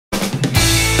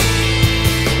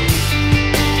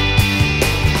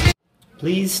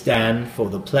Please stand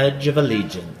for the Pledge of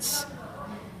Allegiance.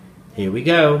 Here we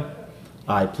go.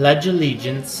 I pledge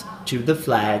allegiance to the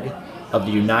flag of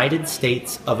the United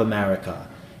States of America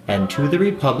and to the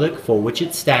republic for which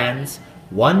it stands,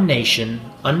 one nation,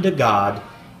 under God,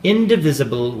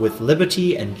 indivisible, with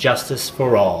liberty and justice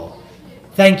for all.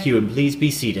 Thank you, and please be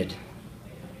seated.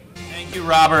 Thank you,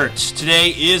 Robert. Today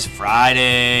is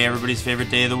Friday, everybody's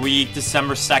favorite day of the week,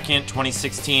 December 2nd,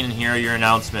 2016, and here are your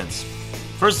announcements.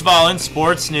 First of all, in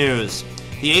sports news,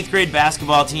 the 8th grade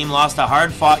basketball team lost a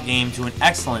hard-fought game to an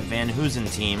excellent Van Hoosen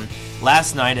team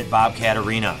last night at Bobcat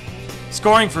Arena.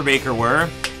 Scoring for Baker were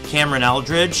Cameron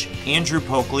Eldridge, Andrew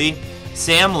Pokley,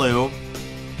 Sam Liu,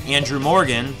 Andrew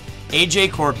Morgan,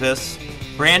 AJ Corpus,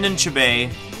 Brandon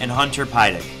Chabay, and Hunter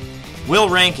Pidek. Will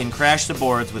Rankin crashed the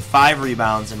boards with 5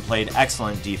 rebounds and played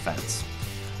excellent defense.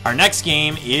 Our next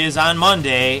game is on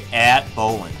Monday at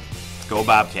Bowling. Go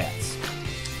Bobcats.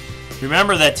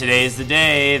 Remember that today is the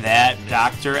day that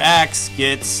Dr. X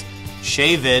gets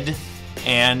shaved,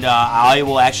 and I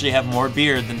will actually have more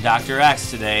beard than Dr.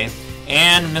 X today,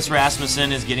 and Miss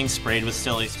Rasmussen is getting sprayed with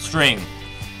silly string.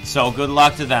 So good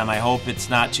luck to them. I hope it's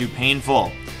not too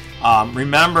painful.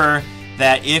 Remember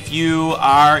that if you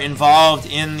are involved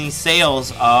in the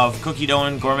sales of cookie dough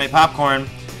and gourmet popcorn,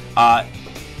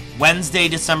 Wednesday,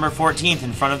 December 14th,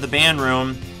 in front of the band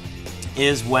room,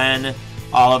 is when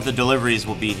all of the deliveries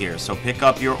will be here. So pick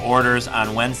up your orders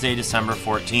on Wednesday, December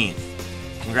 14th.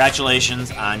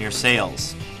 Congratulations on your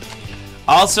sales.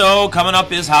 Also, coming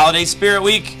up is Holiday Spirit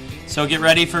Week. So get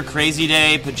ready for Crazy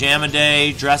Day, Pajama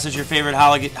Day, Dress as your favorite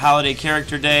holiday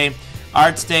character day,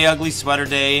 Arts Day, Ugly Sweater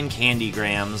Day, and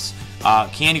Candygrams.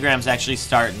 Candygrams actually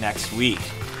start next week.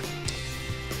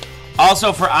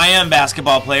 Also for IM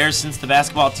basketball players, since the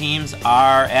basketball teams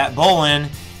are at Bowling,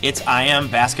 it's IM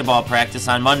basketball practice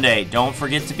on Monday. Don't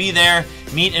forget to be there.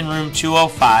 Meet in room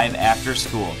 205 after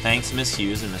school. Thanks, Miss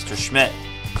Hughes and Mr. Schmidt.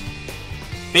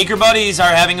 Baker Buddies are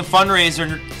having a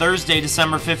fundraiser Thursday,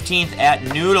 December 15th at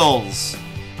Noodles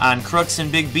on Crooks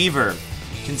and Big Beaver.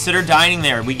 Consider dining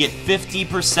there. We get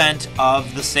 50%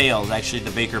 of the sales. Actually, the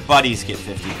Baker Buddies get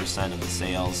 50% of the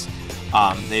sales.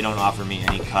 They don't offer me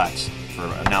any cut for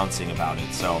announcing about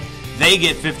it. So they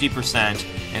get 50%.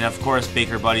 And of course,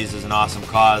 Baker Buddies is an awesome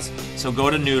cause. So go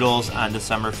to Noodles on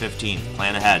December 15th.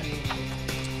 Plan ahead.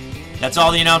 That's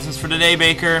all the announcements for today,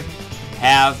 Baker.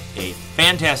 Have a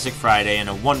fantastic Friday and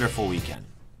a wonderful weekend.